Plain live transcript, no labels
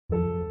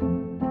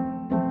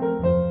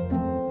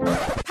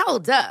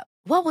Hold up.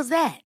 What was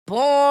that?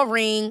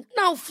 Boring.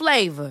 No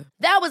flavor.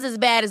 That was as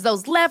bad as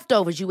those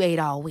leftovers you ate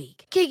all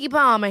week. Keke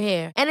Palmer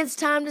here. And it's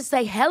time to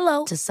say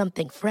hello to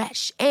something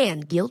fresh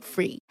and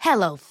guilt-free.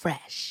 Hello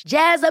Fresh.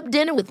 Jazz up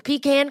dinner with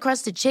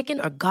pecan-crusted chicken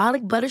or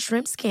garlic butter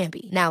shrimp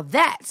scampi. Now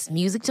that's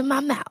music to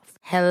my mouth.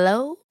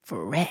 Hello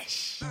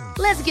Fresh.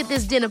 Let's get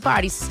this dinner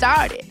party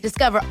started.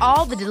 Discover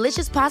all the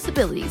delicious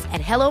possibilities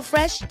at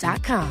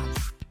hellofresh.com.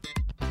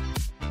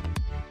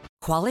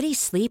 Quality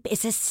sleep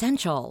is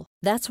essential.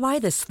 That's why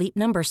the Sleep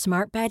Number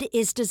Smart Bed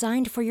is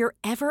designed for your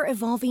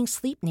ever-evolving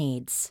sleep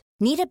needs.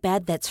 Need a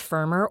bed that's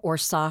firmer or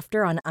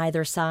softer on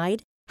either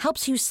side?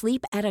 Helps you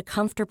sleep at a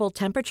comfortable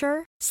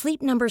temperature?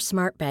 Sleep Number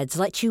Smart Beds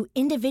let you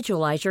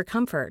individualize your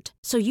comfort,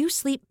 so you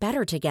sleep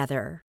better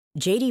together.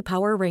 J.D.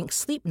 Power ranks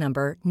Sleep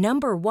Number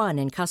number 1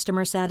 in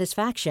customer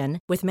satisfaction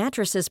with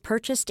mattresses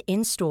purchased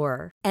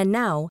in-store. And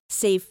now,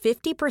 save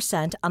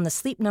 50% on the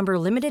Sleep Number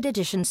Limited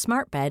Edition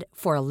Smart Bed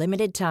for a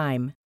limited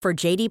time. For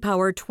J.D.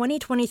 Power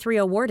 2023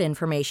 award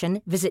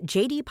information, visit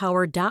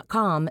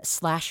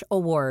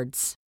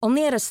jdpower.com/awards.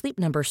 Only at a Sleep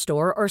Number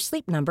store or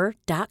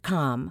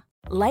sleepnumber.com.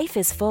 Life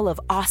is full of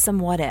awesome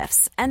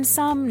what-ifs, and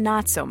some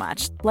not so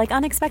much, like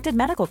unexpected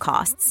medical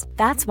costs.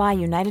 That's why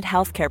United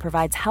Healthcare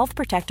provides Health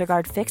Protector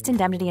Guard fixed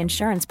indemnity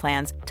insurance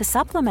plans to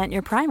supplement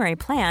your primary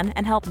plan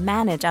and help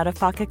manage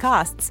out-of-pocket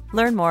costs.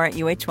 Learn more at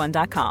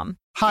uh1.com.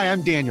 Hi,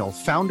 I'm Daniel,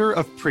 founder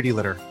of Pretty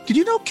Litter. Did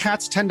you know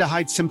cats tend to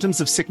hide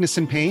symptoms of sickness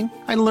and pain?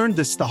 I learned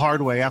this the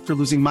hard way after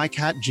losing my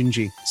cat,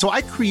 Gingy. So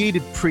I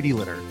created Pretty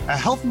Litter, a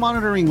health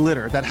monitoring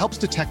litter that helps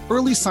detect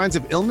early signs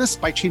of illness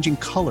by changing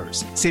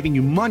colors, saving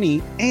you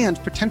money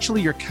and potentially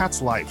your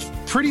cat's life.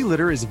 Pretty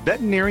Litter is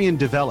veterinarian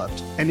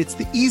developed, and it's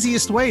the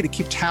easiest way to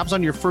keep tabs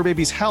on your fur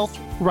baby's health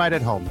right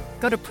at home.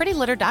 Go to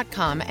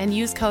prettylitter.com and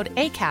use code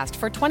ACAST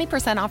for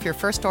 20% off your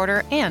first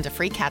order and a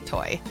free cat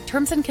toy.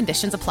 Terms and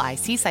conditions apply.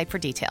 See site for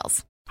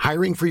details.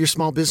 Hiring for your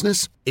small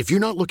business? If you're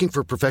not looking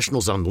for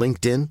professionals on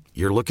LinkedIn,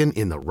 you're looking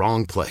in the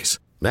wrong place.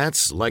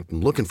 That's like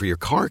looking for your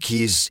car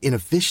keys in a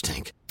fish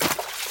tank.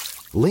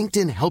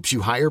 LinkedIn helps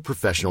you hire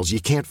professionals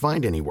you can't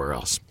find anywhere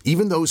else,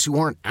 even those who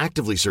aren't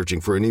actively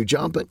searching for a new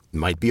job but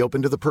might be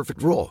open to the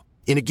perfect role.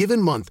 In a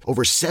given month,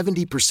 over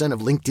 70%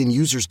 of LinkedIn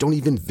users don't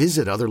even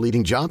visit other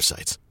leading job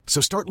sites. So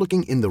start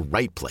looking in the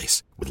right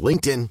place. With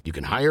LinkedIn, you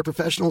can hire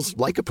professionals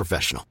like a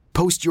professional.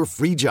 Post your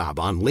free job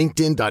on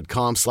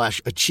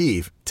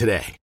linkedin.com/achieve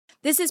today.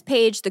 This is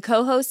Paige, the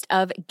co-host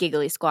of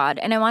Giggly Squad,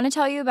 and I want to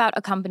tell you about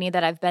a company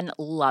that I've been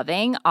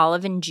loving,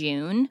 Olive &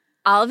 June.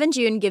 Olive &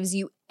 June gives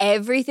you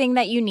everything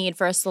that you need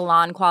for a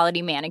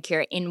salon-quality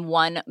manicure in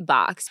one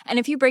box. And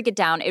if you break it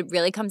down, it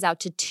really comes out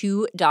to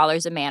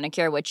 $2 a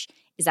manicure, which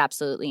is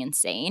absolutely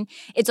insane.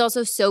 It's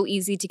also so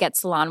easy to get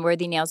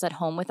salon-worthy nails at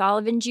home with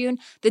Olive & June.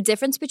 The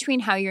difference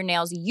between how your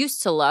nails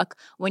used to look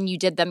when you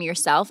did them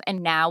yourself and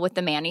now with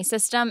the Mani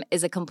system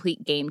is a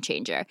complete game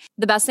changer.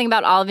 The best thing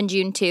about Olive &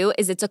 June, too,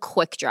 is it's a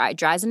quick dry.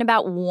 Dries in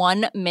about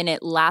 1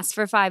 minute, lasts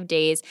for 5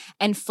 days,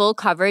 and full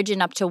coverage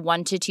in up to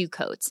 1 to 2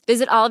 coats.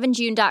 Visit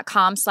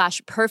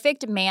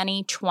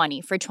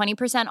oliveandjune.com/perfectmani20 for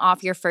 20%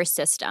 off your first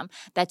system.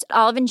 That's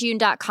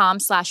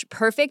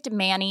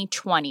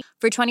oliveandjune.com/perfectmani20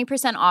 for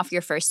 20% off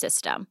your first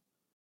system.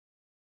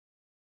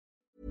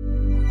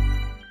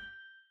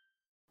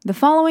 The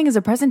following is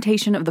a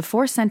presentation of the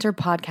Force Center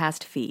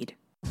podcast feed.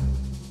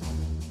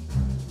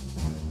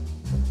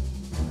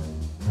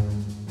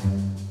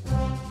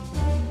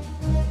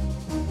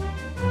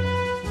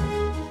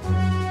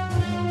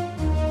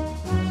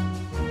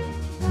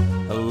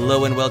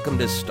 Hello and welcome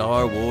to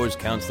Star Wars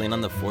Counseling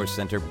on the Force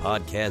Center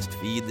podcast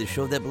feed, the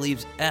show that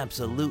believes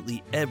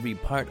absolutely every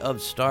part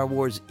of Star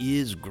Wars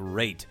is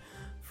great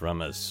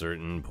from a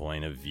certain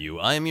point of view.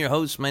 I am your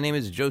host. My name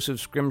is Joseph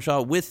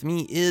Scrimshaw. With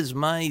me is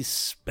my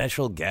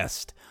special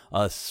guest,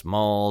 a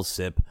small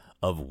sip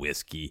of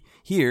whiskey.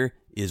 Here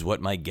is what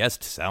my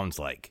guest sounds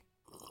like.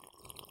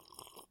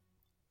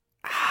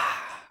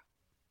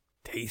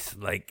 Tastes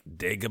like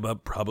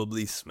Dagobah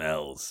probably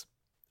smells.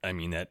 I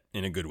mean that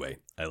in a good way.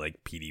 I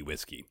like peaty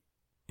whiskey.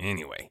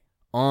 Anyway,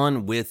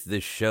 on with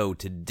the show.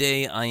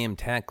 Today I am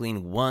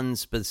tackling one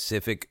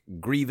specific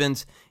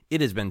grievance. It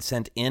has been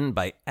sent in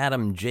by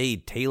Adam J.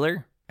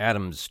 Taylor.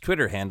 Adam's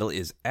Twitter handle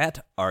is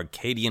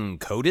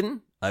 @ArcadianCoden,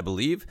 I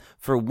believe.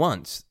 For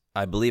once,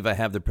 I believe I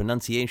have the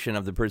pronunciation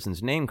of the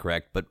person's name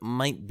correct, but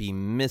might be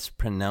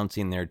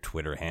mispronouncing their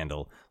Twitter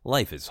handle.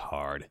 Life is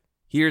hard.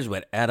 Here's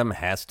what Adam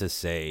has to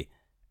say.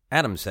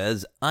 Adam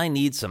says, I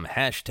need some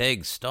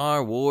hashtag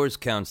Star Wars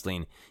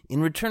counseling.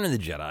 In Return of the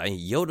Jedi,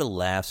 Yoda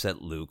laughs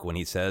at Luke when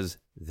he says,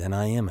 "Then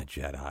I am a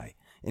Jedi,"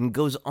 and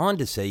goes on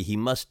to say he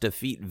must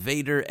defeat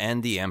Vader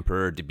and the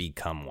Emperor to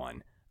become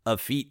one. A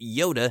feat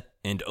Yoda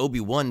and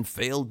Obi-Wan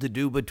failed to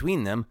do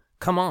between them.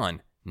 Come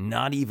on,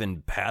 not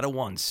even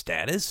Padawan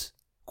status?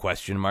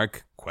 Question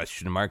mark,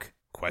 question mark,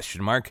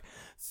 question mark.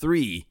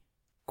 3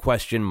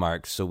 question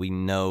marks, so we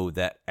know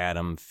that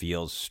Adam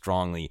feels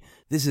strongly.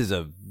 This is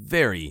a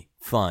very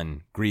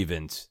fun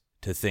grievance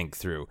to think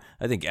through.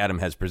 I think Adam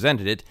has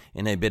presented it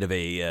in a bit of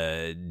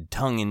a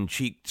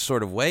tongue-in-cheek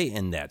sort of way,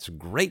 and that's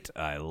great.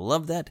 I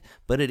love that.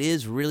 But it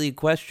is really a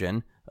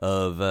question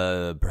of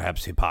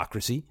perhaps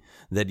hypocrisy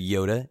that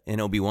Yoda and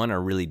Obi-Wan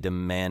are really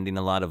demanding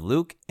a lot of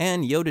Luke,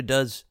 and Yoda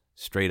does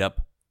straight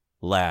up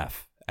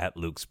laugh at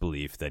Luke's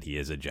belief that he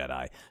is a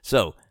Jedi.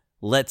 So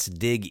let's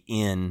dig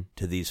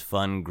into these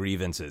fun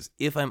grievances.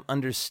 If I'm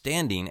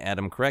understanding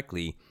Adam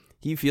correctly,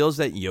 he feels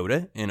that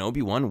Yoda and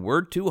Obi-Wan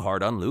were too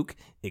hard on Luke,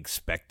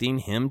 expecting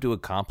him to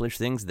accomplish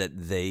things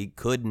that they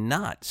could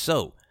not.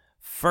 So,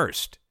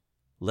 first,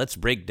 let's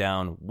break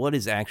down what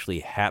is actually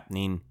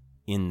happening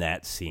in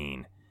that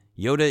scene.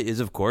 Yoda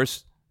is, of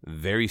course,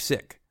 very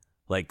sick.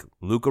 Like,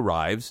 Luke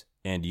arrives,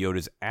 and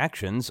Yoda's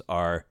actions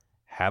are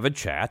have a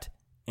chat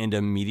and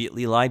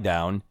immediately lie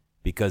down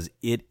because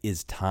it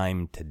is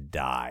time to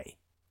die.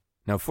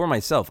 Now, for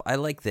myself, I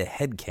like the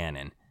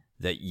headcanon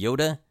that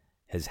Yoda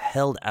has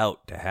held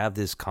out to have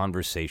this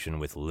conversation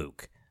with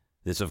Luke.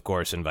 This, of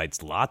course,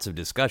 invites lots of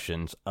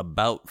discussions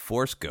about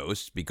Force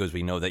ghosts because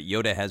we know that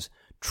Yoda has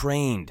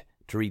trained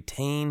to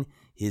retain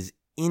his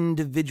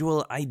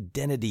individual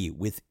identity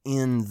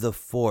within the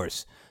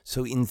Force.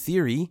 So in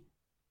theory,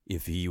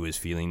 if he was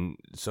feeling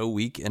so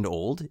weak and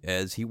old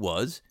as he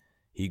was,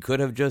 he could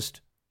have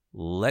just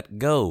let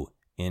go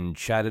and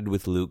chatted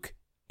with Luke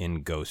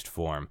in ghost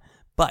form.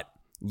 But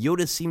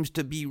Yoda seems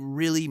to be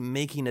really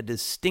making a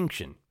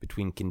distinction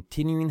between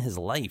continuing his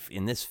life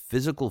in this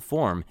physical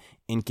form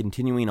and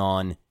continuing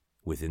on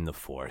within the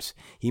Force.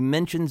 He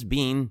mentions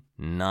being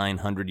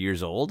 900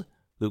 years old.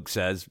 Luke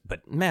says,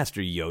 "But Master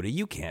Yoda,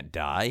 you can't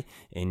die."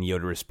 And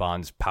Yoda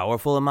responds,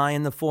 "Powerful am I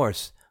in the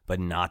Force, but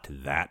not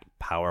that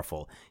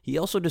powerful." He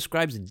also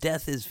describes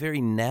death as very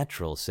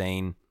natural,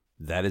 saying,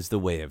 "That is the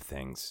way of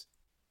things,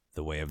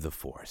 the way of the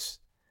Force."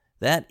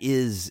 That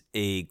is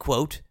a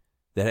quote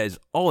that has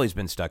always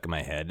been stuck in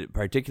my head,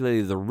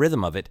 particularly the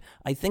rhythm of it.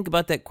 I think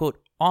about that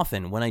quote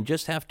often when I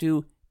just have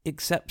to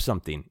accept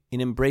something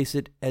and embrace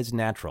it as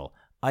natural.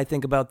 I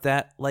think about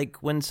that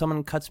like when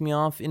someone cuts me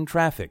off in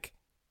traffic.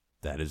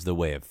 That is the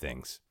way of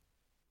things.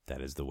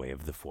 That is the way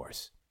of the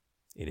Force.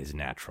 It is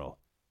natural.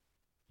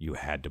 You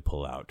had to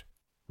pull out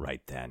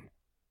right then.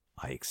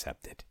 I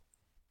accept it.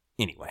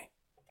 Anyway.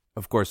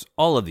 Of course,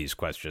 all of these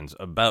questions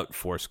about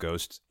Force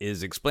ghosts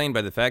is explained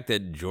by the fact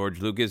that George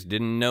Lucas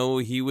didn't know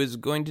he was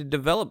going to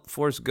develop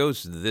Force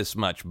ghosts this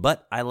much,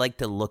 but I like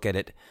to look at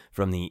it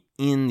from the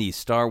in the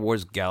Star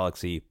Wars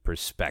galaxy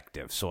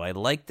perspective. So I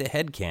like the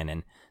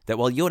headcanon that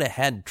while Yoda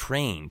had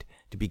trained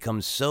to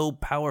become so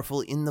powerful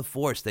in the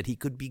Force that he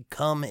could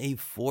become a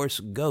Force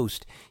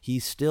ghost, he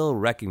still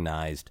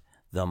recognized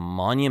the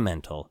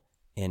monumental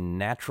and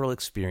natural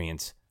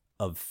experience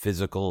of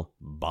physical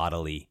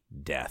bodily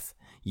death.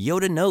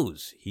 Yoda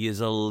knows he is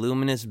a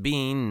luminous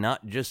being,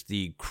 not just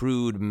the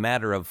crude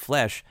matter of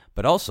flesh,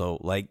 but also,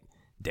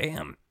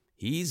 damn,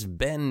 he's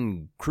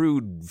been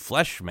crude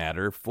flesh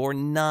matter for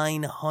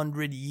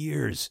 900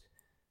 years.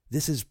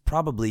 This is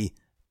probably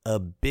a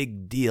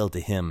big deal to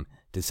him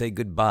to say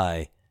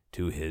goodbye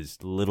to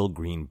his little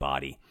green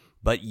body.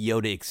 But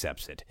Yoda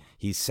accepts it.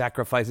 He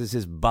sacrifices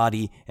his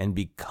body and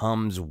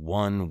becomes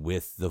one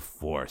with the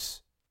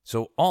Force.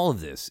 So all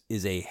of this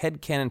is a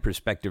headcanon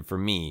perspective for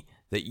me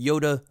that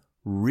Yoda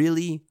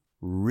really,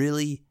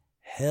 really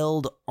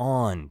held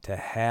on to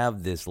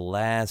have this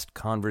last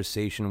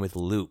conversation with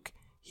Luke.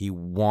 He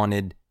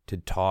wanted to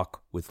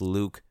talk with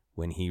Luke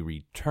when he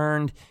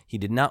returned. He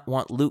did not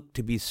want Luke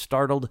to be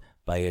startled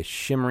by a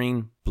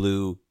shimmering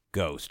blue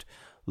ghost.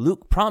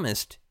 Luke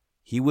promised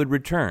he would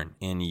return,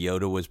 and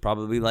Yoda was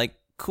probably like,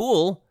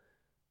 "Cool,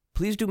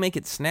 please do make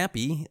it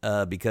snappy,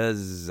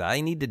 because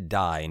I need to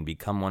die and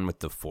become one with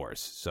the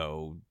Force,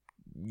 so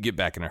get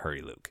back in a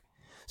hurry, Luke."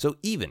 So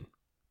even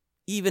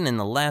in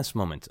the last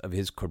moments of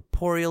his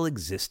corporeal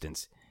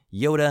existence,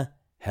 Yoda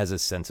has a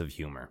sense of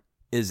humor.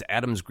 As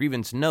Adam's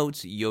grievance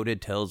notes, Yoda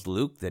tells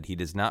Luke that he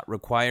does not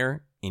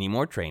require any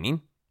more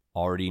training.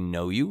 "Already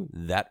know you,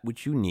 that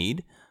which you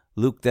need."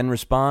 Luke then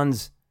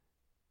responds,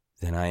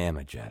 "Then I am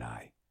a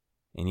Jedi."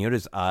 And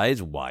Yoda's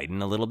eyes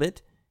widen a little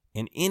bit,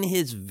 and in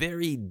his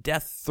very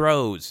death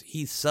throes,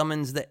 he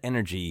summons the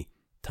energy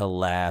to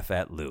laugh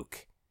at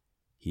Luke.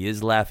 He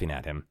is laughing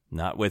at him,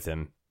 not with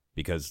him,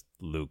 because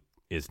Luke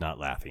is not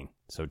laughing.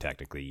 So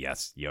technically,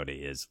 yes, Yoda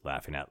is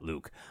laughing at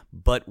Luke.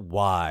 But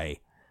why?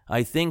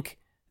 I think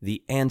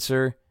the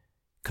answer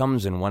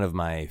comes in one of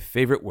my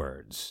favorite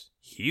words: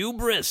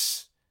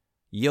 hubris.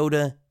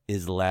 Yoda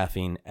is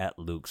laughing at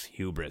Luke's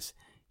hubris.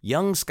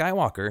 Young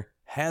Skywalker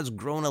has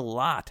grown a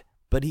lot,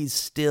 but he's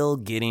still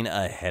getting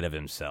ahead of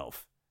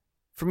himself.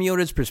 From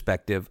Yoda's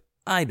perspective,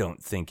 I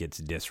don't think it's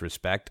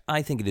disrespect.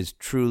 I think it is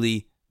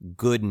truly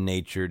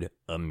good-natured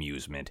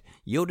amusement.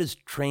 Yoda's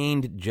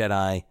trained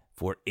Jedi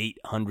for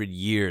 800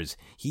 years.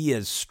 He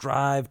has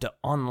strived to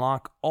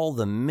unlock all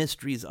the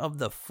mysteries of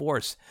the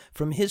Force.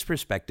 From his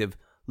perspective,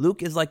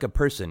 Luke is like a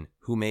person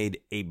who made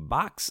a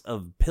box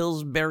of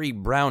Pillsbury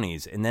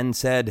brownies and then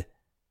said,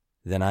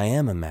 "Then I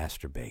am a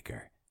master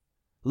baker."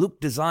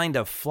 Luke designed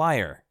a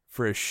flyer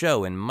for a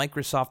show in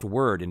Microsoft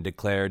Word and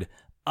declared,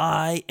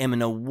 I am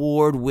an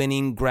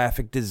award-winning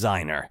graphic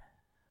designer.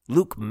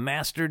 Luke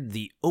mastered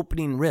the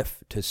opening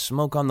riff to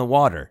Smoke on the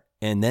Water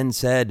and then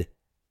said,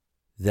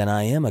 then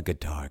I am a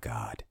guitar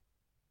god.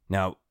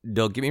 Now,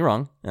 don't get me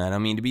wrong. I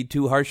don't mean to be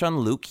too harsh on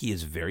Luke. He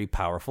is very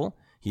powerful.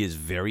 He is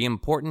very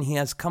important. He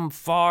has come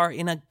far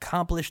and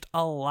accomplished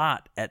a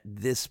lot at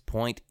this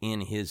point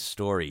in his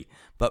story.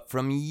 But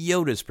from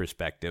Yoda's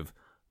perspective,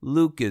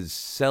 Luke is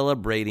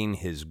celebrating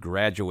his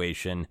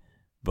graduation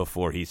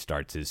before he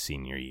starts his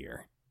senior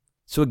year.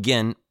 So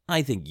again,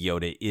 I think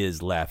Yoda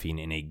is laughing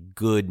in a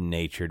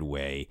good-natured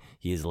way.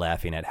 He is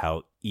laughing at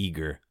how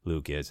eager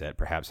Luke is, at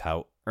perhaps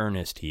how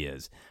earnest he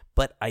is.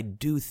 But I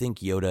do think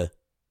Yoda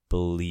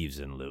believes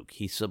in Luke.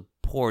 He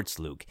supports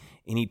Luke,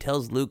 and he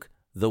tells Luke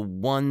the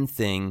one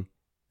thing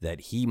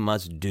that he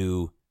must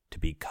do to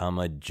become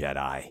a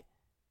Jedi.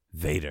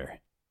 Vader.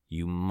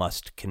 You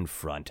must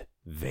confront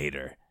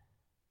Vader.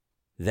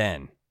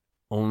 Then,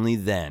 only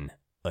then,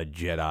 a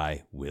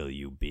Jedi will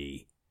you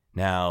be.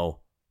 Now,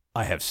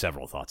 I have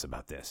several thoughts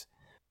about this.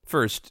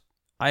 First,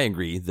 I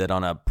agree that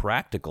on a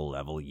practical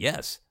level,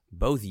 yes,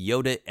 both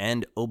Yoda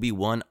and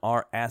Obi-Wan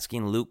are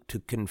asking Luke to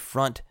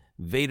confront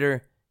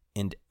Vader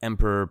and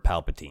Emperor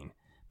Palpatine.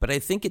 But I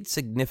think it's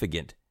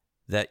significant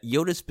that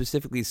Yoda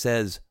specifically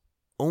says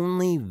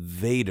only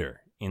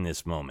Vader in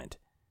this moment.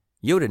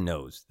 Yoda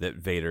knows that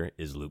Vader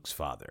is Luke's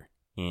father.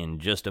 In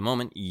just a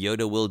moment,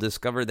 Yoda will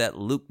discover that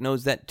Luke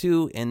knows that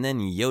too, and then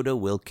Yoda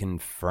will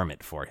confirm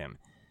it for him.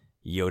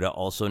 Yoda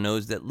also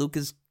knows that Luke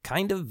is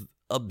kind of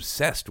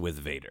obsessed with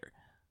Vader.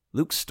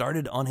 Luke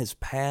started on his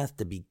path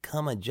to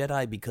become a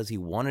Jedi because he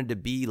wanted to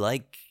be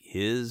like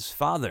his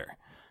father.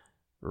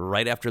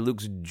 Right after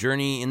Luke's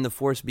journey in the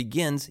Force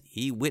begins,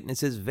 he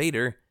witnesses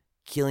Vader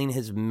killing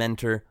his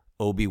mentor,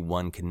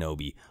 Obi-Wan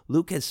Kenobi.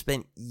 Luke has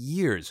spent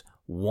years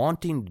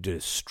wanting to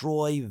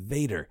destroy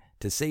Vader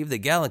to save the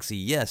galaxy,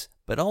 yes,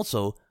 but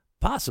also,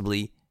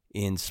 possibly,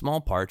 in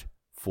small part,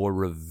 for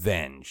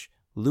revenge.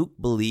 Luke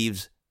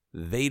believes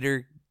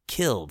Vader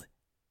killed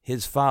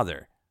his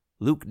father.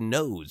 Luke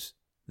knows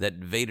that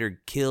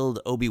Vader killed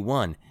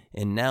Obi-Wan,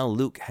 and now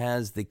Luke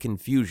has the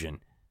confusion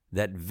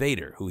that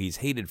Vader, who he's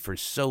hated for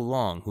so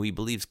long, who he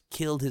believes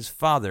killed his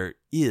father,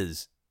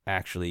 is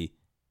actually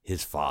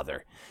his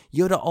father.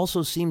 Yoda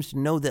also seems to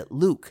know that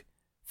Luke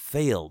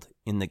failed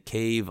in the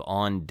cave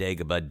on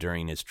Dagobah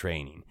during his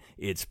training.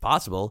 It's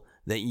possible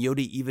that Yoda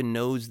even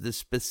knows the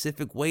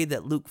specific way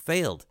that Luke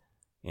failed.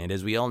 And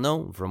as we all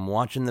know from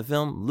watching the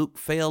film, Luke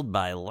failed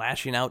by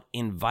lashing out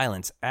in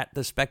violence at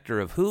the specter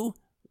of who?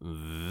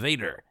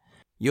 Vader.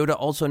 Yoda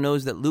also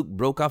knows that Luke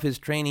broke off his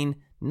training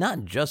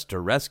not just to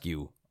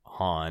rescue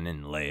Han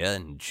and Leia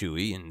and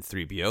Chewie and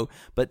 3PO,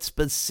 but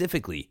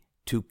specifically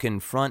to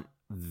confront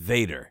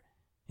Vader.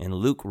 And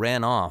Luke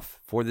ran off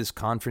for this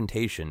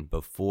confrontation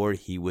before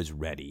he was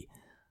ready.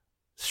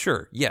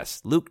 Sure,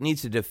 yes, Luke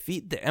needs to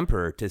defeat the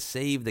Emperor to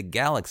save the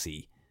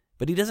galaxy,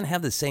 but he doesn't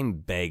have the same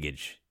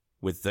baggage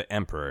with the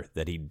Emperor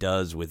that he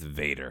does with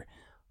Vader.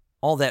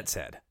 All that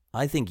said,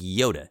 I think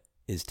Yoda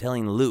is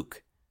telling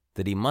Luke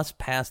that he must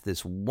pass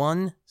this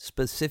one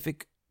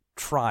specific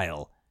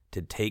trial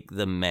to take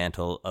the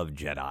mantle of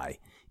Jedi.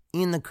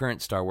 In the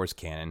current Star Wars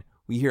canon,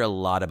 we hear a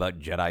lot about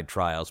Jedi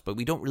trials, but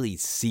we don't really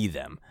see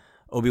them.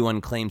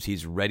 Obi-Wan claims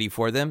he's ready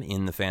for them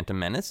in The Phantom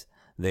Menace.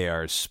 They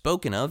are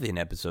spoken of in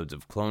episodes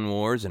of Clone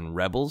Wars and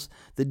Rebels.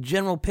 The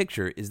general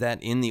picture is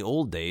that in the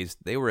old days,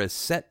 they were a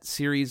set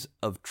series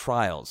of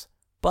trials,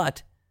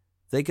 but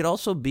they could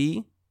also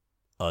be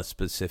a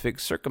specific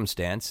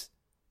circumstance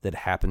that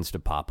happens to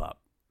pop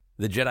up.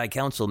 The Jedi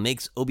Council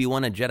makes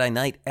Obi-Wan a Jedi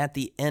Knight at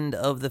the end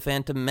of The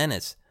Phantom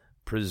Menace,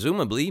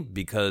 presumably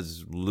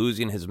because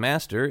losing his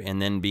master and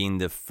then being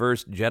the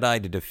first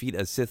Jedi to defeat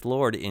a Sith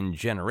Lord in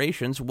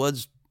generations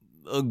was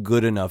a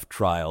good enough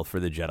trial for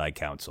the Jedi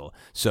Council.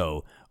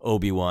 So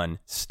Obi-Wan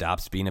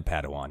stops being a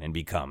Padawan and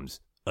becomes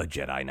a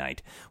Jedi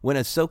Knight. When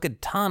Ahsoka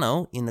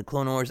Tano in the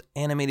Clone Wars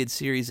animated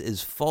series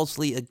is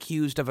falsely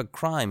accused of a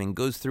crime and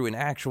goes through an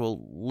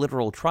actual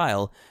literal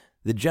trial,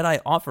 the Jedi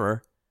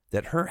offer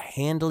that her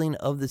handling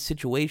of the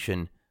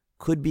situation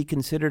could be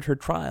considered her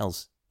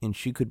trials and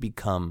she could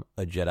become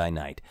a Jedi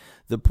Knight.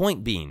 The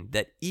point being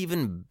that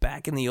even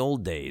back in the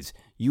old days,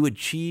 you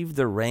achieve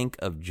the rank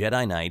of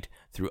Jedi Knight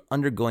through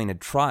undergoing a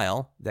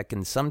trial that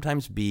can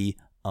sometimes be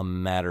a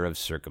matter of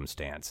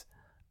circumstance.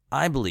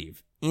 I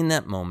believe in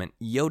that moment,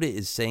 Yoda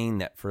is saying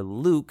that for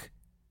Luke,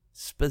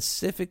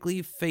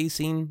 specifically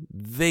facing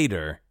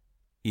Vader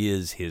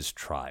is his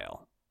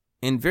trial.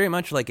 And very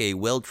much like a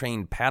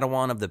well-trained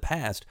Padawan of the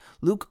past,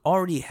 Luke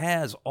already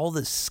has all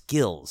the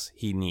skills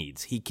he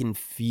needs. He can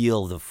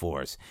feel the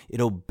Force.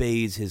 It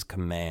obeys his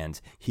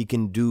commands. He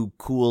can do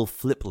cool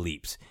flip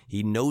leaps.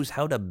 He knows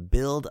how to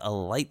build a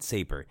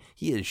lightsaber.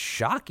 He is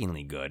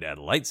shockingly good at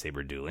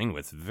lightsaber dueling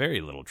with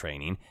very little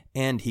training,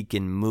 and he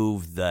can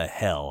move the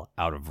hell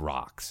out of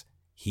rocks.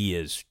 He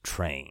is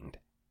trained.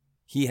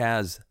 He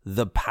has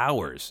the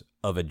powers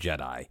of a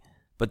Jedi.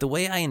 But the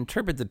way I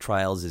interpret the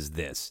trials is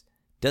this.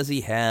 Does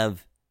he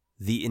have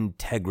the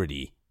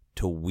integrity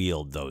to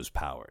wield those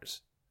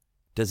powers?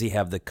 Does he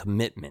have the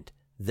commitment,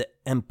 the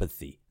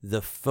empathy,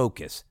 the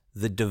focus,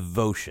 the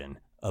devotion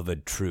of a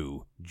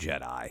true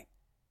Jedi.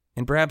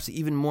 And perhaps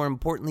even more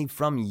importantly,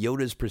 from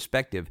Yoda's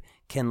perspective,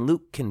 can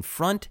Luke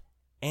confront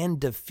and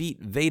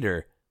defeat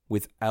Vader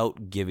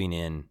without giving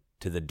in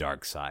to the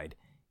dark side?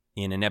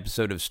 In an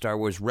episode of Star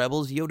Wars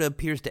Rebels, Yoda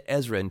appears to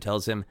Ezra and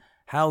tells him,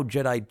 "How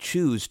Jedi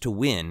choose to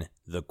win,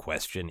 the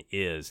question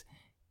is."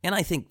 And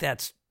I think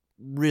that's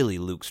really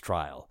Luke's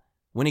trial.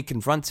 When he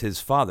confronts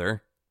his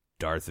father,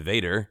 Darth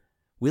Vader,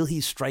 will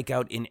he strike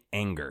out in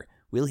anger?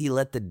 Will he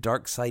let the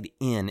dark side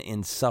in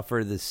and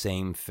suffer the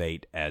same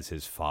fate as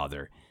his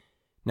father?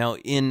 Now,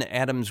 in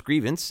Adam's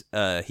Grievance,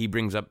 he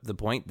brings up the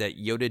point that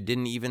Yoda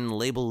didn't even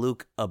label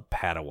Luke a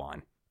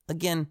Padawan.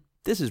 Again,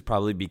 this is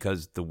probably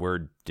because the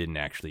word didn't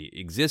actually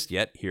exist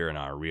yet here in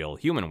our real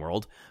human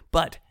world,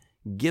 but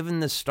given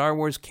the Star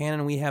Wars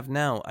canon we have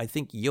now, I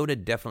think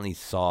Yoda definitely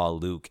saw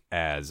Luke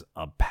as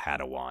a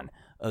Padawan,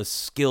 a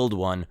skilled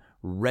one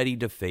ready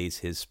to face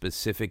his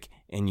specific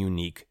and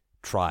unique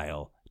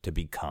trial to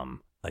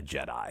become a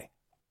Jedi.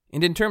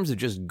 And in terms of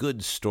just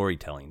good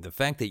storytelling, the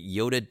fact that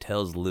Yoda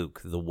tells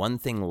Luke the one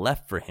thing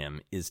left for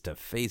him is to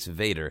face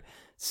Vader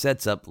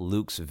sets up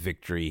Luke's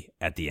victory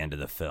at the end of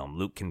the film.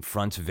 Luke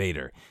confronts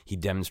Vader. He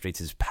demonstrates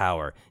his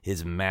power,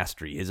 his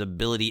mastery, his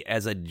ability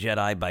as a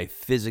Jedi by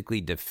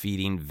physically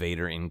defeating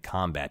Vader in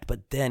combat.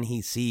 But then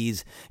he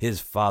sees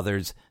his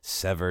father's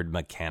severed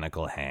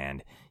mechanical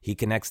hand. He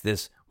connects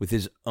this with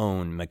his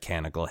own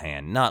mechanical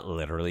hand, not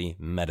literally,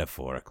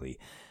 metaphorically.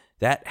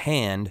 That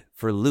hand,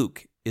 for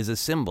Luke, is a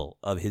symbol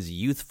of his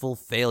youthful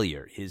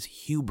failure, his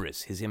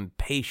hubris, his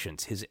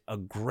impatience, his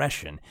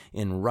aggression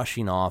in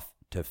rushing off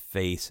to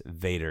face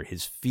Vader,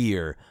 his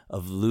fear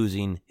of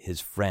losing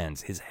his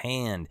friends. His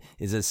hand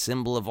is a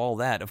symbol of all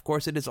that. Of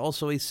course, it is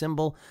also a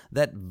symbol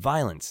that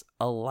violence,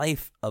 a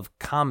life of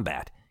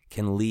combat,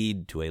 can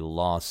lead to a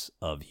loss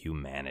of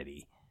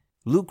humanity.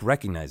 Luke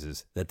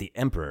recognizes that the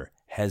Emperor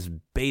has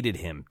baited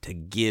him to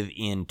give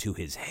in to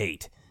his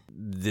hate.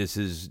 This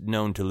is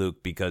known to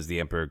Luke because the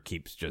Emperor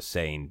keeps just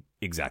saying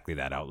exactly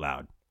that out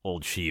loud.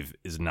 Old Sheev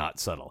is not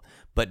subtle.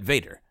 But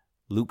Vader,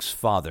 Luke's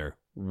father,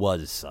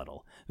 was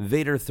subtle.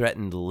 Vader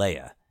threatened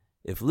Leia.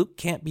 If Luke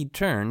can't be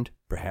turned,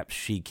 perhaps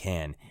she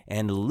can.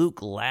 And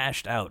Luke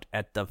lashed out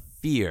at the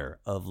fear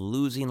of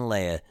losing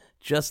Leia,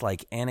 just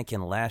like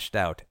Anakin lashed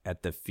out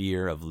at the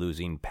fear of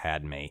losing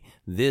Padme.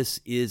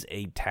 This is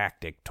a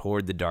tactic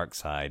toward the dark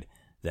side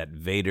that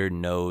Vader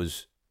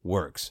knows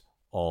works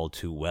all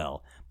too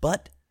well.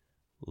 But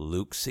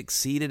Luke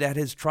succeeded at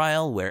his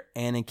trial where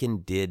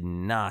Anakin did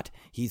not.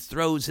 He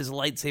throws his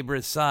lightsaber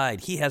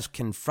aside. He has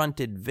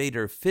confronted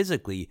Vader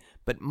physically,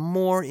 but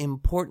more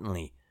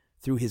importantly,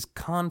 through his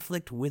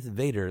conflict with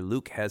Vader,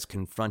 Luke has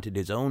confronted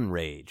his own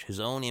rage, his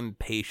own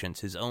impatience,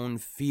 his own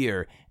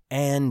fear,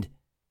 and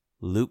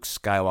Luke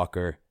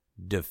Skywalker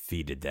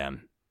defeated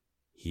them.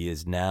 He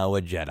is now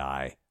a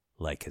Jedi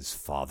like his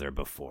father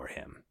before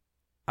him.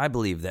 I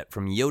believe that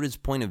from Yoda's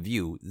point of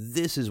view,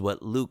 this is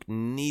what Luke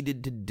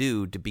needed to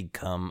do to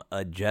become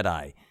a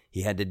Jedi.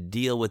 He had to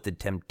deal with the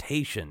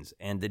temptations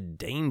and the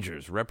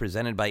dangers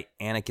represented by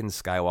Anakin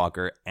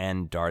Skywalker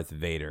and Darth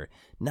Vader.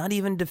 Not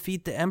even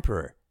defeat the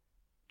Emperor,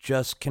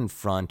 just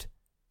confront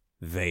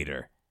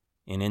Vader.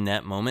 And in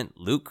that moment,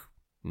 Luke,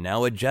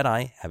 now a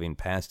Jedi, having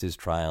passed his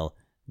trial,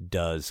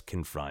 does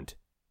confront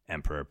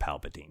Emperor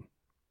Palpatine.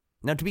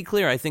 Now, to be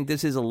clear, I think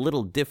this is a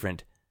little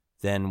different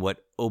than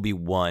what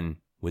Obi-Wan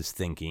was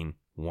thinking,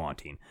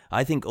 wanting.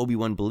 I think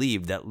Obi-Wan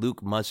believed that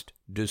Luke must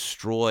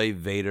destroy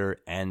Vader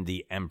and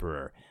the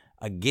Emperor.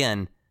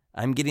 Again,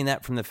 I'm getting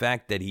that from the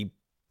fact that he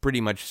pretty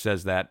much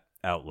says that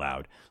out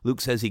loud.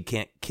 Luke says he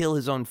can't kill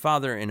his own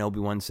father, and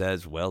Obi-Wan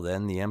says, well,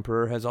 then the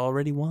Emperor has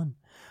already won.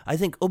 I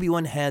think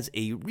Obi-Wan has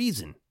a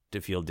reason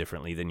to feel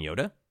differently than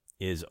Yoda.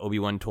 Is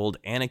Obi-Wan told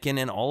Anakin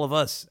and all of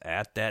us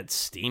at that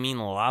steaming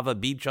lava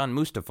beach on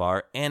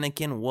Mustafar,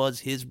 Anakin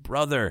was his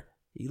brother.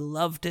 He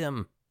loved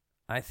him.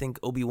 I think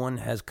Obi-Wan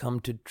has come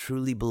to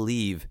truly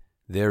believe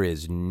there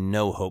is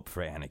no hope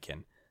for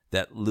Anakin,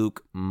 that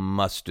Luke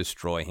must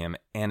destroy him.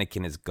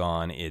 Anakin is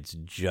gone. It's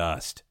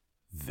just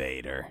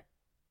Vader.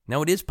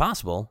 Now, it is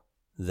possible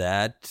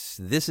that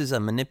this is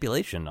a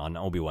manipulation on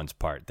Obi-Wan's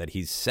part, that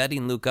he's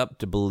setting Luke up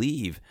to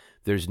believe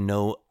there's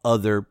no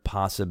other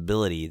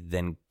possibility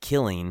than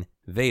killing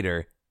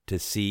Vader to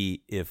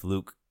see if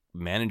Luke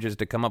manages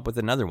to come up with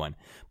another one.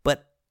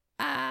 But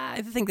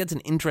I think that's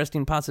an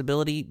interesting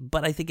possibility,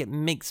 but I think it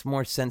makes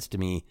more sense to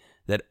me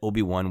that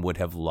Obi-Wan would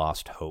have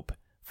lost hope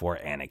for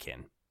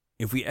Anakin.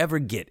 If we ever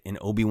get an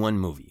Obi-Wan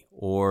movie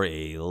or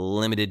a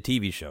limited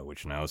TV show,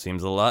 which now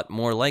seems a lot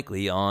more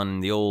likely on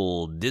the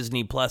old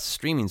Disney Plus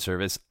streaming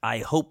service, I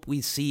hope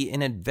we see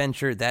an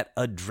adventure that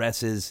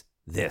addresses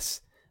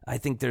this. I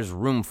think there's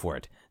room for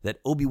it, that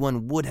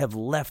Obi-Wan would have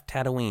left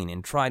Tatooine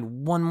and tried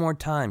one more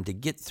time to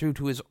get through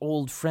to his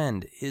old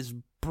friend, his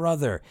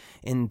brother,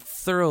 and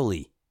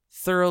thoroughly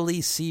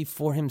see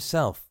for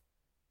himself.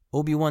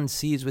 Obi-Wan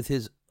sees with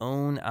his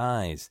own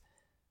eyes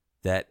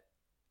that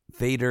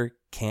Vader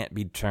can't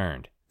be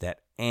turned,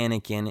 that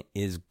Anakin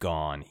is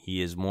gone.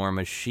 He is more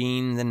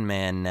machine than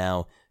man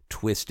now,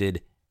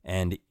 twisted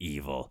and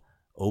evil.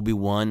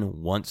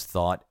 Obi-Wan once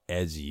thought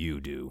as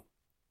you do.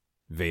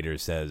 Vader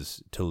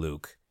says to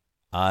Luke,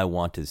 I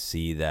want to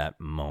see that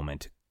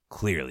moment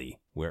clearly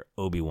where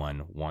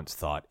Obi-Wan once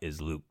thought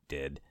as Luke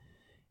did.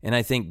 And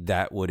I think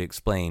that would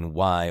explain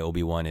why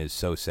Obi-Wan is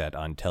so set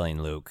on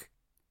telling Luke,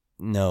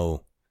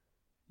 no,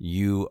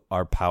 you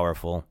are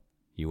powerful,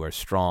 you are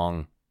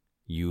strong,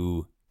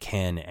 you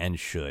can and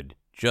should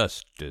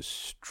just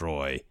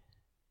destroy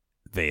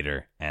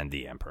Vader and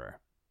the Emperor.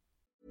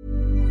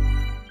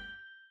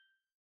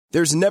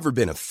 There's never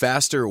been a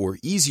faster or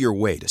easier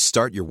way to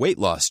start your weight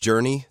loss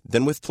journey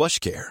than with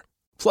PlushCare.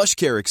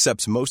 PlushCare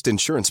accepts most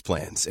insurance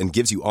plans and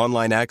gives you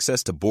online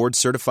access to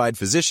board-certified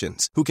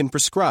physicians who can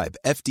prescribe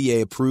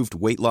FDA-approved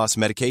weight loss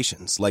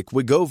medications like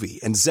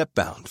Wegovy and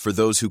Zepbound for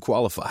those who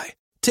qualify.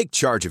 Take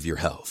charge of your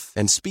health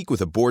and speak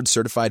with a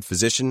board-certified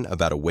physician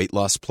about a weight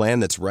loss plan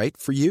that's right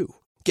for you.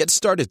 Get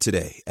started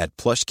today at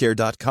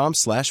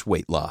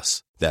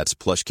plushcare.com/weight-loss. That's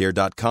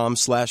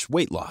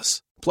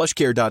plushcare.com/weight-loss.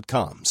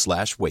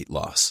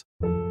 plushcare.com/weight-loss.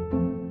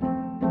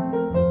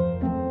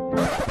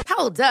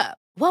 Hold up.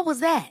 What was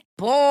that?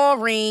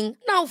 Boring.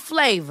 No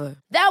flavor.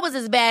 That was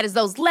as bad as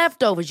those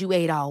leftovers you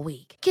ate all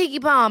week.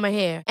 Keke Palmer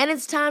here, and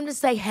it's time to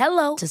say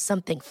hello to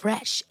something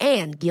fresh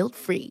and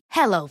guilt-free.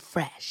 Hello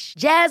Fresh.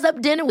 Jazz up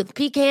dinner with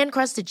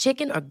pecan-crusted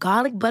chicken or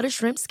garlic butter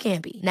shrimp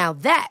scampi. Now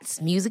that's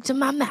music to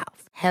my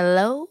mouth.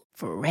 Hello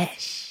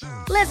Fresh.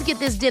 Let's get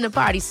this dinner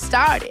party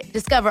started.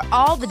 Discover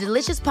all the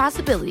delicious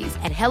possibilities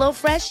at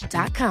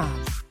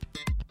HelloFresh.com.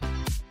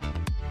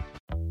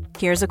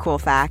 Here's a cool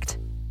fact.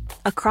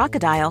 A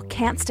crocodile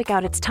can't stick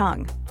out its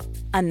tongue.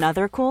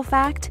 Another cool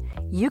fact,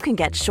 you can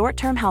get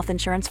short-term health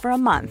insurance for a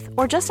month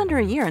or just under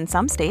a year in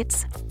some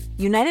states.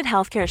 United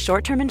Healthcare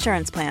short-term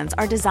insurance plans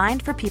are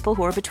designed for people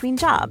who are between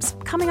jobs,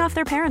 coming off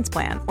their parents'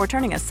 plan, or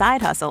turning a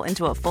side hustle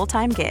into a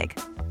full-time gig.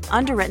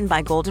 Underwritten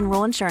by Golden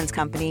Rule Insurance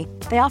Company,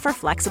 they offer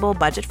flexible,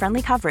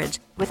 budget-friendly coverage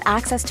with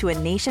access to a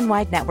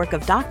nationwide network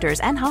of doctors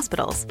and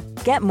hospitals.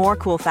 Get more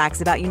cool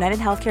facts about United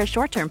Healthcare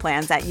short-term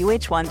plans at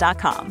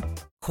uh1.com.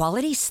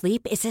 Quality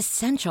sleep is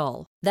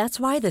essential. That's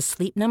why the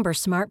Sleep Number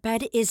Smart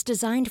Bed is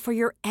designed for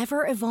your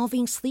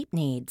ever-evolving sleep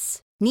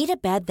needs. Need a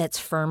bed that's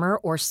firmer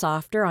or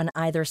softer on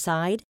either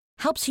side?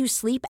 Helps you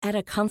sleep at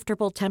a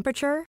comfortable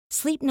temperature?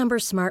 Sleep Number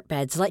Smart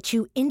Beds let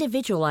you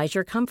individualize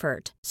your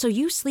comfort, so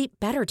you sleep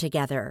better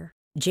together.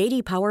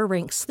 J.D. Power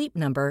ranks Sleep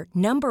Number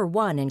number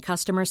 1 in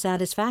customer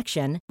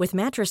satisfaction with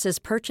mattresses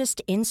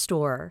purchased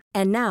in-store.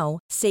 And now,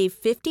 save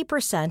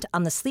 50%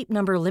 on the Sleep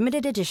Number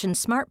Limited Edition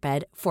Smart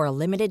Bed for a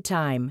limited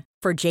time.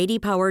 For J.D.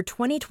 Power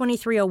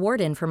 2023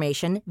 award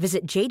information,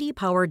 visit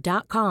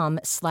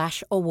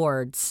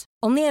jdpower.com/awards.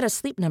 Only at a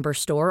Sleep Number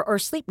store or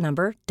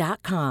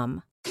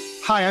sleepnumber.com.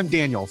 Hi, I'm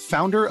Daniel,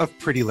 founder of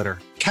Pretty Litter.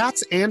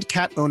 Cats and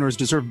cat owners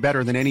deserve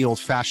better than any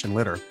old-fashioned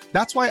litter.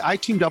 That's why I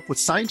teamed up with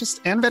scientists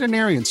and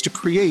veterinarians to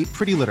create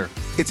Pretty Litter.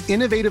 Its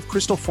innovative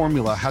crystal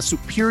formula has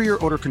superior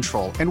odor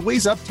control and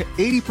weighs up to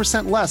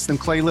 80% less than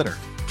clay litter.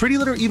 Pretty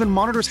Litter even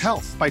monitors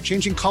health by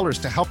changing colors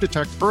to help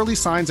detect early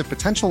signs of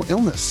potential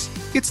illness.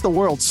 It's the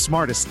world's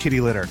smartest kitty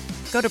litter.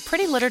 Go to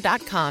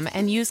prettylitter.com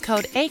and use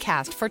code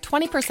ACAST for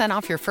 20%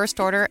 off your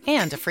first order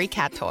and a free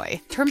cat toy.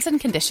 Terms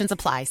and conditions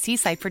apply. See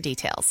site for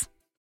details.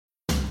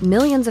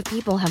 Millions of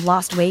people have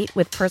lost weight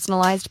with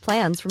personalized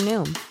plans from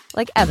Noom.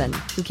 Like Evan,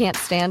 who can't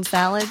stand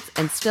salads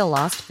and still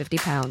lost 50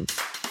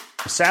 pounds.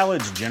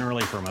 Salads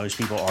generally for most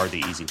people are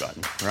the easy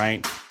button,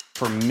 right?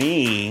 For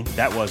me,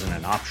 that wasn't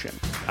an option.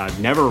 I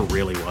never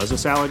really was a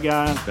salad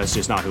guy. That's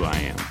just not who I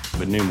am.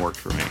 But Noom worked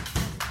for me.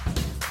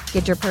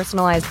 Get your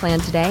personalized plan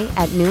today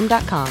at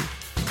Noom.com.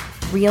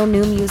 Real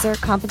Noom user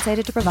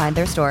compensated to provide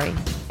their story.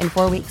 In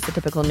 4 weeks, the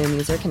typical Noom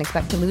user can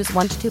expect to lose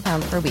 1 to 2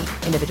 pounds per week.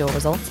 Individual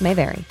results may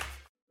vary.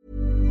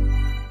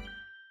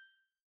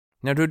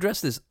 Now, to address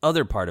this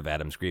other part of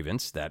Adam's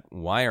grievance, that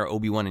why are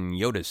Obi-Wan and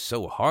Yoda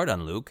so hard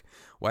on Luke?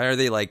 Why are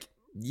they like,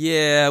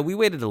 yeah, we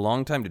waited a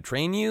long time to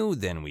train you,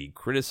 then we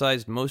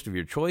criticized most of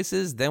your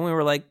choices, then we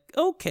were like,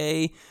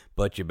 okay,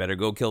 but you better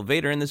go kill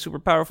Vader and the super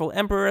powerful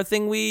Emperor, a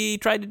thing we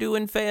tried to do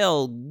and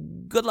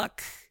failed. Good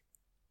luck.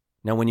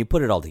 Now, when you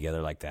put it all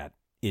together like that,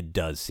 it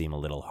does seem a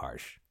little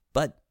harsh.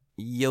 But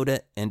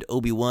Yoda and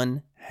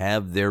Obi-Wan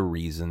have their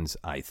reasons,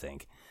 I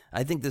think.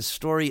 I think the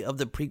story of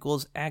the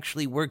prequels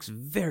actually works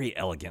very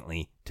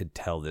elegantly to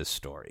tell this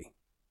story.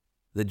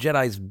 The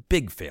Jedi's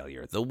big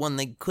failure, the one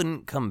they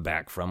couldn't come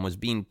back from, was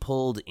being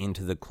pulled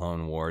into the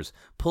Clone Wars,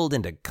 pulled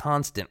into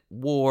constant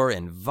war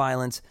and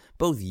violence.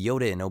 Both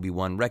Yoda and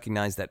Obi-Wan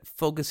recognized that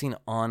focusing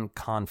on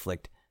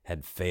conflict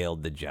had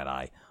failed the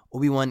Jedi.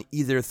 Obi-Wan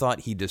either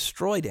thought he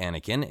destroyed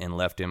Anakin and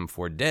left him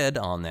for dead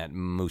on that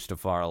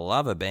Mustafar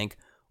lava bank,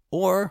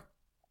 or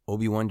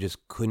Obi-Wan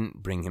just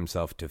couldn't bring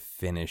himself to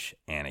finish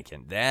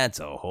Anakin. That's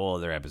a whole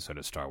other episode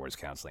of Star Wars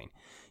Counseling.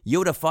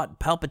 Yoda fought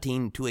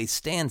Palpatine to a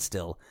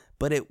standstill,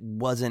 but it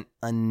wasn't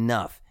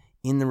enough.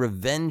 In the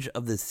Revenge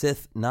of the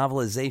Sith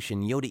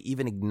novelization, Yoda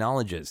even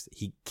acknowledges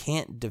he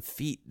can't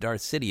defeat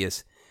Darth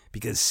Sidious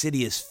because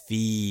Sidious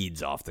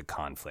feeds off the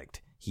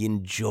conflict. He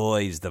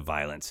enjoys the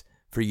violence.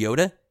 For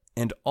Yoda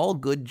and all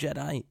good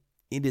Jedi,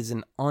 it is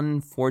an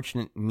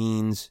unfortunate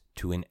means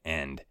to an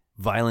end.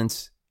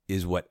 Violence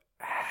is what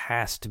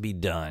has to be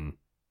done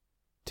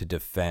to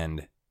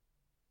defend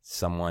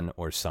someone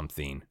or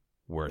something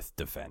worth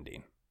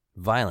defending.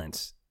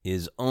 Violence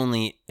is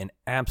only an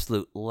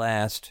absolute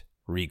last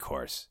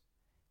recourse.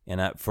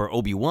 And for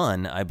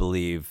Obi-Wan, I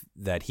believe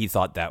that he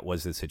thought that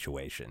was the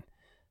situation,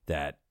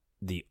 that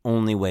the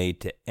only way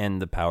to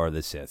end the power of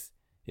the Sith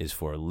is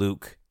for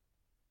Luke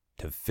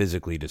to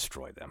physically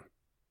destroy them.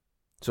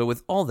 So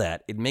with all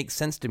that, it makes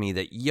sense to me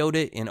that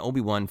Yoda and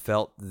Obi-Wan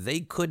felt they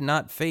could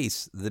not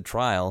face the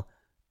trial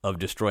of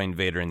destroying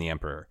Vader and the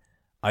Emperor.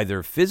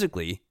 Either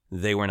physically,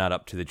 they were not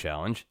up to the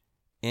challenge,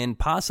 and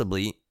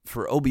possibly,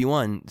 for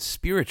Obi-Wan,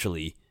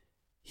 spiritually,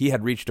 he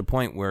had reached a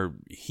point where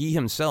he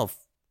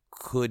himself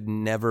could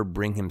never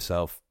bring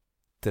himself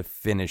to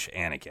finish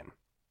Anakin.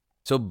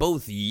 So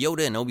both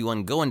Yoda and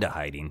Obi-Wan go into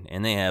hiding,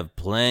 and they have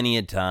plenty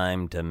of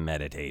time to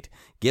meditate.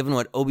 Given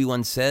what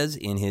Obi-Wan says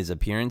in his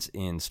appearance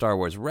in Star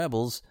Wars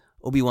Rebels,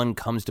 Obi-Wan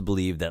comes to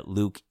believe that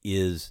Luke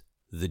is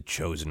the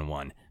chosen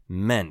one,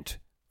 meant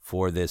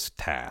for this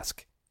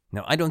task.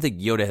 Now, I don't think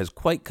Yoda has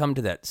quite come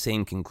to that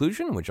same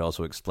conclusion, which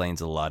also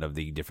explains a lot of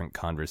the different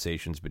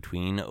conversations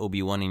between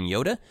Obi-Wan and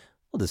Yoda.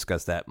 We'll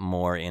discuss that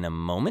more in a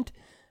moment.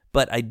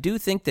 But I do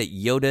think that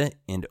Yoda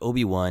and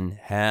Obi-Wan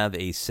have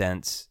a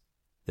sense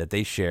that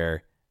they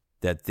share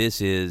that this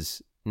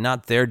is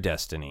not their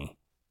destiny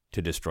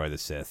to destroy the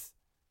Sith,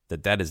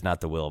 that is not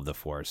the will of the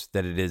Force,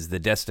 that it is the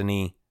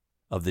destiny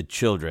of the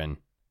children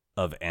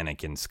of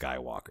Anakin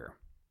Skywalker.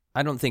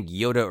 I don't think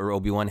Yoda or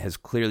Obi-Wan has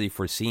clearly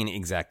foreseen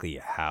exactly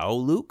how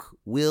Luke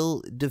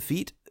will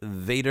defeat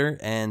Vader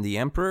and the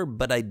Emperor,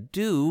 but I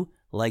do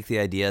like the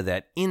idea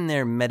that in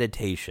their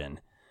meditation,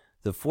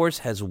 the Force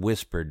has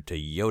whispered to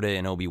Yoda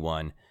and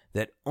Obi-Wan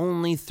that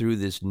only through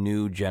this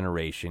new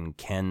generation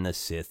can the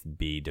Sith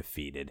be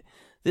defeated.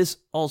 This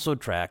also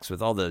tracks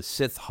with all the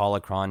Sith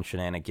holocron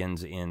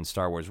shenanigans in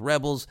Star Wars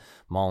Rebels.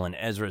 Maul and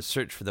Ezra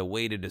search for the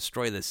way to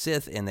destroy the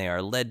Sith, and they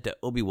are led to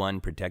Obi-Wan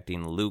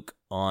protecting Luke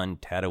on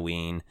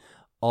Tatooine.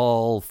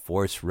 All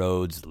Force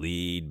roads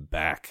lead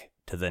back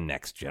to the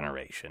next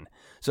generation.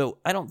 So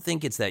I don't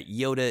think it's that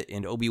Yoda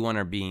and Obi-Wan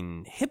are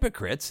being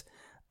hypocrites.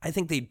 I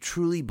think they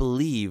truly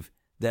believe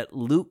that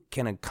Luke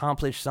can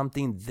accomplish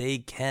something they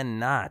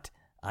cannot.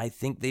 I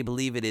think they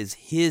believe it is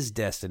his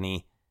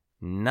destiny,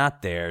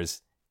 not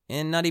theirs,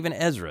 and not even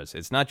Ezra's.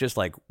 It's not just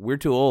like, we're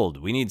too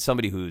old, we need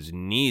somebody whose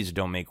knees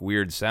don't make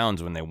weird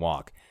sounds when they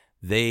walk.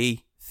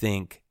 They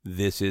think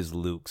this is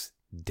Luke's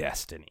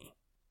destiny,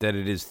 that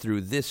it is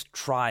through this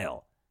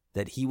trial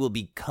that he will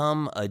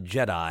become a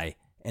Jedi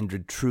and a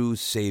true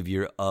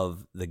savior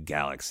of the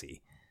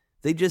galaxy.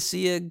 They just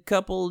see a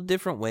couple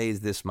different ways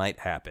this might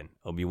happen.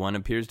 Obi-Wan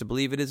appears to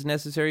believe it is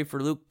necessary for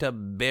Luke to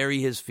bury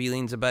his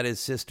feelings about his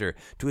sister,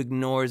 to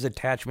ignore his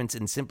attachments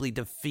and simply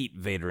defeat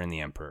Vader and the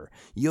Emperor.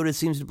 Yoda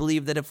seems to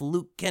believe that if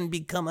Luke can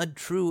become a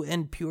true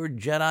and pure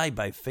Jedi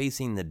by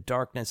facing the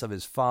darkness of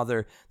his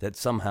father, that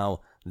somehow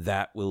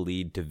that will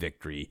lead to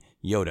victory.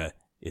 Yoda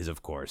is,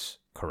 of course,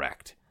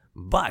 correct.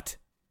 But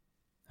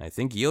I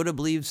think Yoda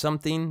believes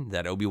something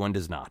that Obi-Wan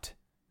does not.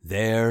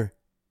 There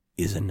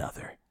is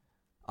another.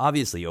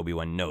 Obviously,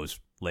 Obi-Wan knows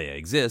Leia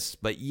exists,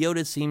 but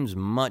Yoda seems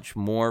much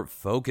more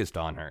focused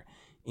on her.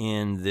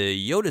 In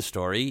the Yoda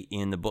story,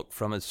 in the book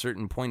From a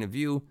Certain Point of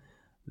View,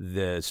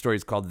 the story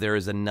is called There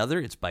Is Another.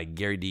 It's by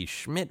Gary D.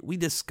 Schmidt. We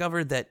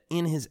discovered that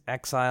in his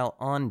exile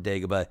on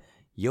Dagobah,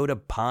 Yoda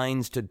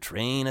pines to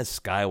train a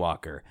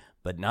Skywalker,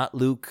 but not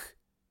Luke.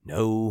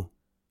 No,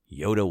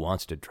 Yoda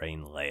wants to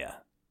train Leia.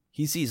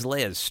 He sees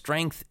Leia's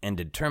strength and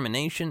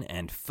determination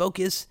and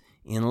focus.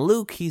 In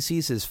Luke, he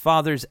sees his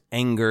father's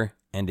anger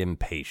and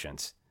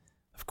impatience.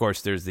 Of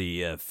course, there's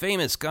the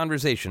famous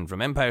conversation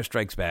from Empire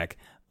Strikes Back.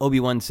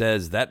 Obi-Wan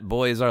says, "That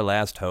boy is our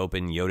last hope,"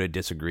 and Yoda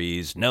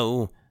disagrees.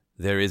 No,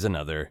 there is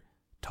another,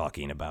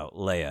 talking about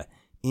Leia.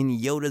 In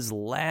Yoda's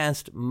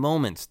last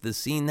moments, the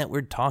scene that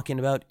we're talking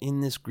about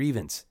in this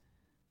grievance,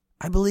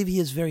 I believe he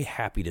is very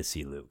happy to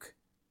see Luke.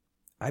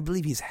 I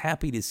believe he's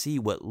happy to see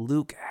what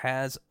Luke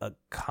has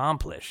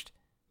accomplished.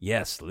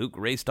 Yes, Luke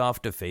raced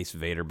off to face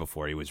Vader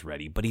before he was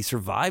ready, but he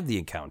survived the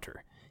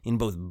encounter. In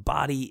both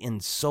body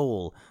and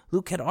soul,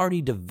 Luke had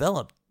already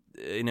developed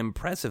an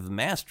impressive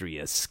mastery,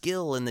 a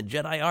skill in the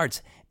Jedi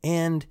arts,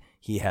 and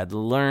he had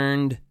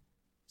learned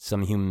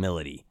some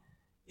humility.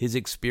 His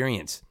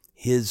experience,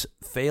 his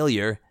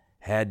failure,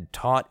 had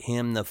taught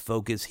him the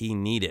focus he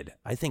needed.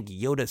 I think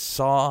Yoda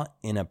saw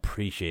and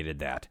appreciated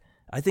that.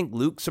 I think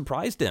Luke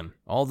surprised him.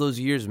 All those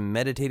years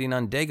meditating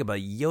on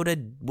Dagobah,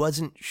 Yoda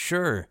wasn't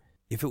sure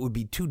if it would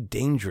be too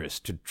dangerous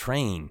to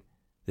train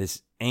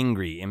this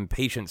angry,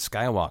 impatient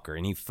Skywalker,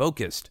 and he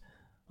focused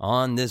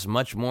on this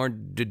much more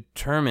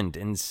determined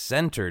and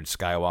centered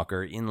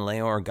Skywalker in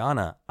Leia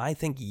Organa. I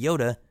think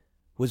Yoda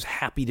was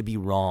happy to be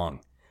wrong.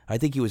 I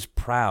think he was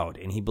proud,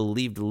 and he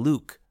believed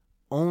Luke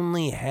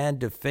only had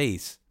to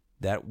face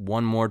that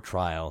one more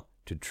trial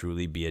to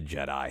truly be a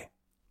Jedi.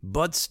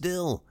 But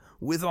still,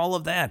 with all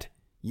of that,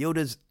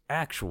 Yoda's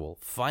actual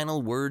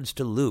final words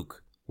to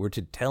Luke were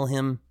to tell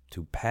him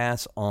to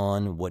pass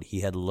on what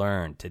he had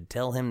learned, to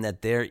tell him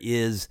that there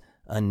is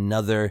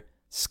another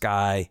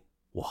Skywalker.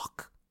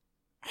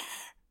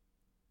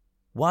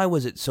 Why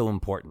was it so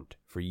important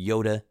for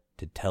Yoda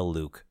to tell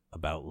Luke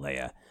about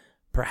Leia?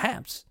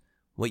 Perhaps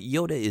what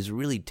Yoda is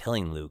really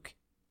telling Luke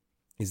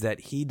is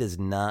that he does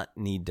not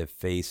need to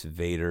face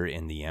Vader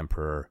and the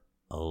Emperor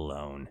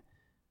alone.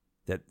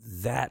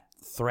 That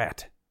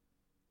threat,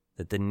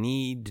 that the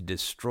need to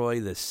destroy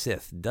the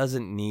Sith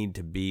doesn't need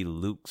to be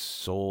Luke's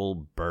sole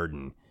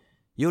burden.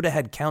 Yoda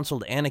had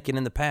counseled Anakin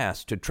in the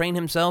past to train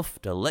himself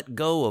to let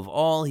go of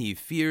all he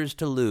fears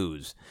to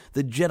lose.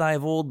 The Jedi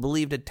of old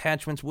believed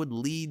attachments would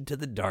lead to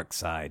the dark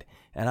side,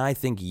 and I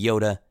think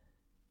Yoda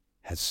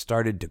has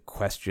started to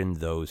question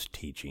those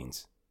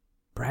teachings.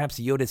 Perhaps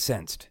Yoda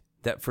sensed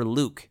that for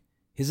Luke,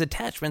 his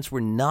attachments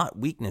were not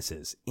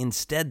weaknesses.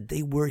 Instead,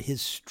 they were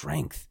his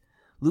strength.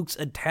 Luke's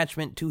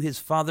attachment to his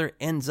father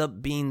ends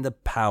up being the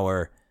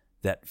power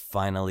that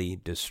finally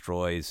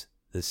destroys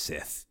the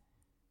Sith.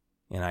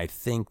 And I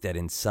think that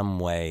in some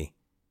way,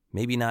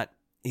 maybe not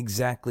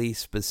exactly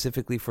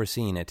specifically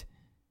foreseeing it,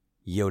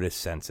 Yoda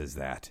senses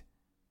that.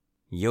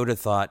 Yoda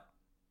thought,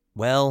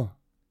 well,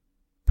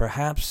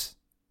 perhaps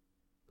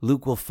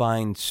Luke will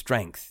find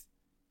strength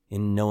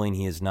in knowing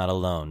he is not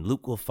alone.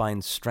 Luke will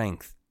find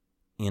strength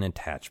in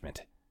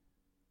attachment.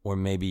 Or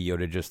maybe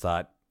Yoda just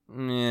thought,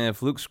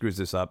 if Luke screws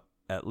this up,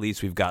 at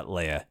least we've got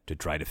Leia to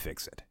try to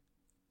fix it.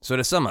 So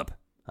to sum up,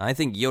 I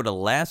think Yoda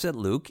laughs at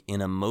Luke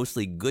in a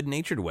mostly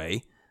good-natured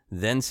way,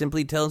 then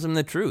simply tells him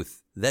the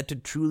truth, that to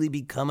truly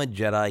become a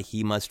Jedi,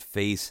 he must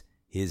face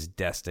his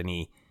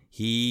destiny.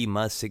 He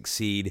must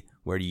succeed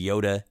where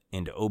Yoda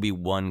and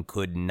Obi-Wan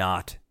could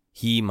not.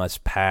 He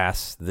must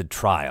pass the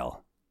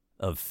trial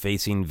of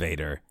facing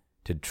Vader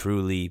to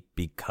truly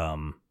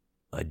become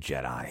a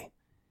Jedi.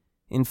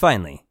 And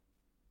finally,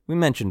 we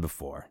mentioned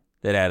before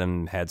that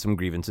Adam had some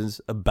grievances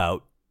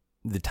about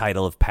the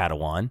title of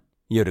Padawan.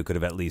 Yoda could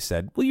have at least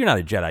said, well, you're not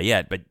a Jedi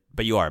yet,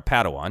 but you are a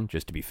Padawan,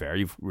 just to be fair.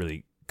 You've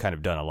really kind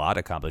of done a lot,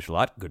 accomplished a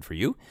lot. Good for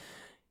you.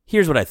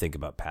 Here's what I think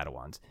about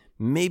Padawans.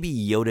 Maybe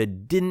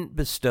Yoda didn't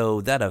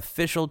bestow that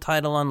official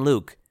title on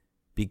Luke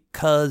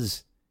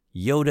because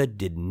Yoda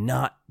did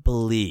not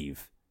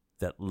believe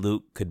that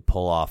Luke could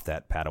pull off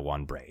that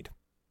Padawan braid.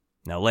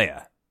 Now,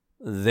 Leia,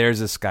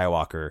 there's a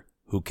Skywalker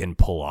who can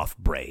pull off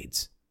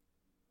braids.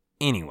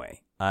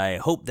 Anyway, I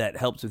hope that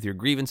helps with your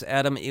grievance,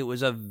 Adam. It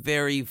was a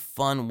very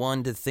fun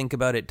one to think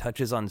about. It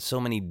touches on so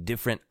many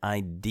different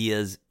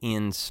ideas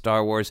in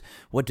Star Wars.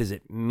 What does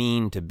it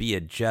mean to be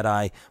a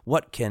Jedi?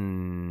 What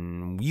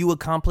can you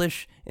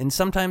accomplish? And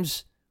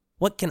sometimes,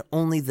 what can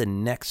only the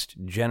next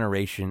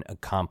generation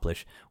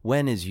accomplish?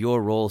 When is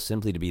your role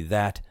simply to be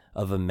that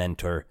of a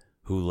mentor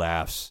who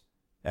laughs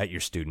at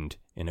your student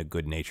in a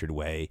good-natured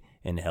way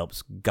and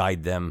helps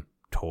guide them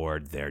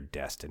toward their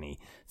destiny?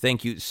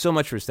 Thank you so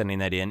much for sending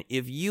that in.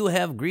 If you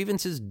have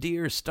grievances,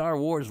 dear Star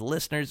Wars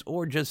listeners,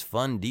 or just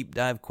fun deep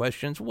dive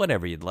questions,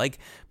 whatever you'd like,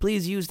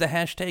 please use the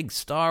hashtag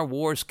Star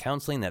Wars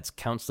Counseling. That's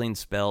counseling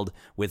spelled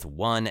with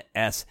one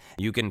S.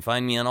 You can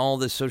find me on all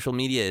the social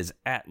media is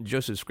at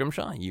Joseph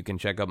Scrimshaw. You can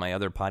check out my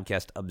other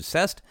podcast,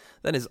 Obsessed.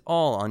 That is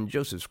all on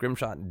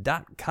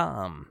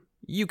josephscrimshaw.com.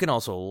 You can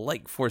also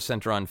like Force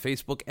Center on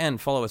Facebook and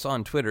follow us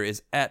on Twitter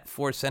is at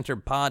Force Center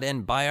Pod,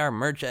 and buy our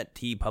merch at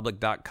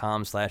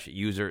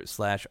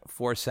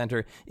tpublic.com/user/Force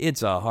Center.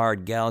 It's a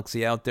hard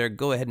galaxy out there.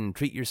 Go ahead and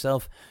treat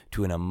yourself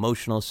to an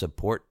emotional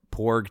support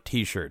Porg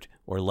t-shirt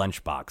or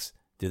lunchbox.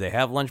 Do they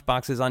have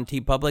lunchboxes on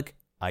TeePublic?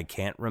 I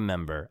can't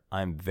remember.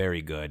 I'm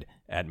very good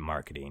at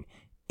marketing.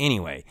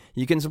 Anyway,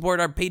 you can support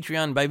our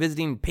Patreon by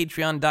visiting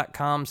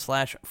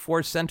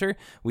patreon.com/Force Center.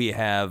 We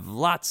have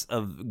lots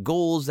of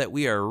goals that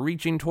we are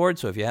reaching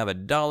towards, so if you have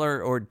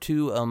 $1 or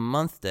 $2 a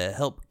month to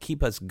help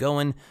keep us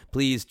going,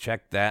 please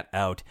check that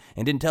out.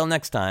 And until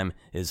next time,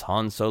 as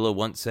Han Solo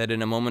once said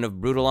in a moment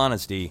of brutal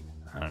honesty,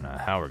 I don't know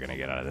how we're going to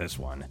get out of this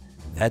one.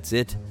 That's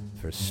it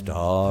for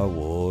Star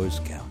Wars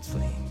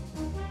Counseling.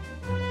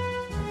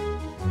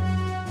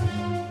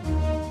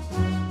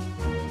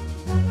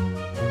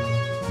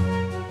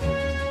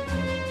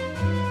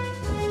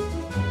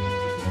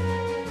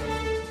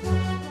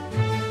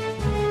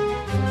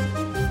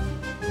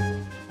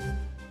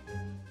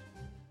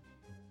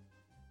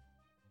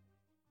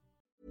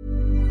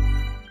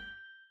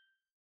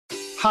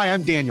 Hi,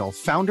 I'm Daniel,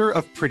 founder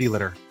of Pretty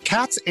Litter.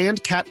 Cats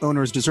and cat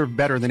owners deserve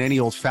better than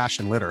any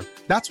old-fashioned litter.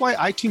 That's why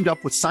I teamed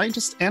up with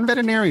scientists and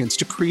veterinarians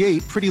to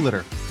create Pretty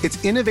Litter.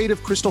 Its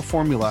innovative crystal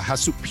formula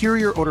has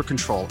superior odor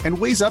control and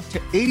weighs up to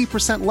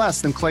 80%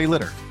 less than clay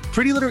litter.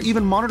 Pretty Litter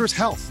even monitors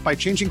health by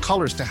changing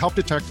colors to help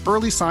detect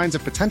early signs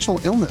of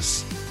potential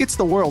illness. It's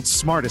the world's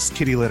smartest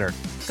kitty litter.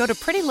 Go to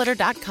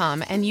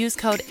prettylitter.com and use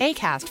code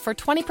ACAST for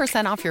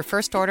 20% off your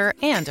first order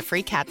and a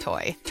free cat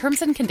toy.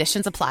 Terms and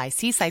conditions apply.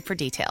 See site for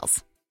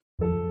details.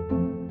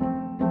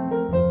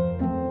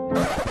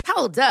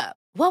 Hold up.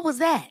 What was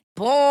that?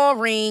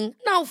 Boring.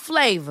 No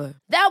flavor.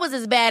 That was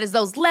as bad as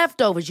those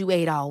leftovers you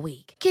ate all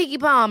week. Keke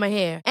Palmer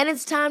here, and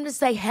it's time to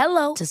say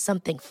hello to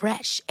something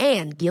fresh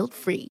and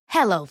guilt-free.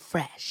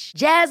 HelloFresh.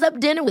 Jazz up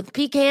dinner with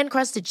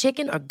pecan-crusted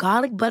chicken or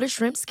garlic butter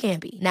shrimp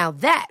scampi. Now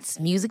that's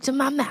music to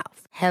my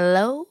mouth.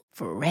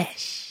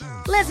 HelloFresh.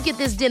 Let's get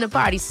this dinner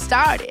party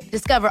started.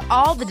 Discover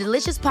all the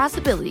delicious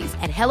possibilities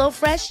at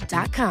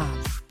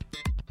HelloFresh.com.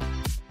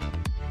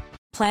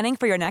 Planning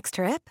for your next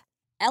trip?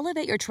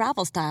 Elevate your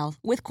travel style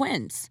with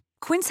Quince.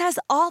 Quince has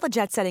all the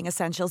jet-setting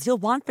essentials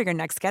you'll want for your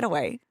next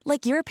getaway,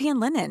 like European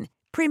linen,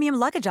 premium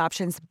luggage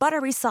options,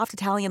 buttery soft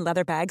Italian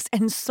leather bags,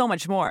 and so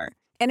much more.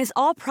 And is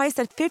all priced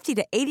at 50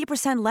 to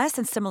 80% less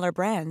than similar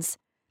brands.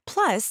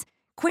 Plus,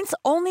 Quince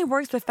only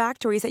works with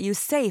factories that use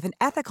safe and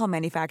ethical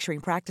manufacturing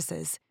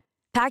practices.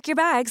 Pack your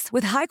bags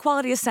with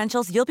high-quality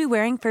essentials you'll be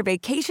wearing for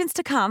vacations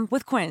to come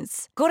with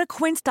Quince. Go to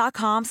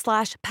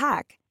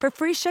quince.com/pack for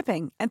free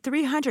shipping and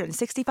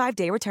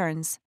 365-day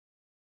returns.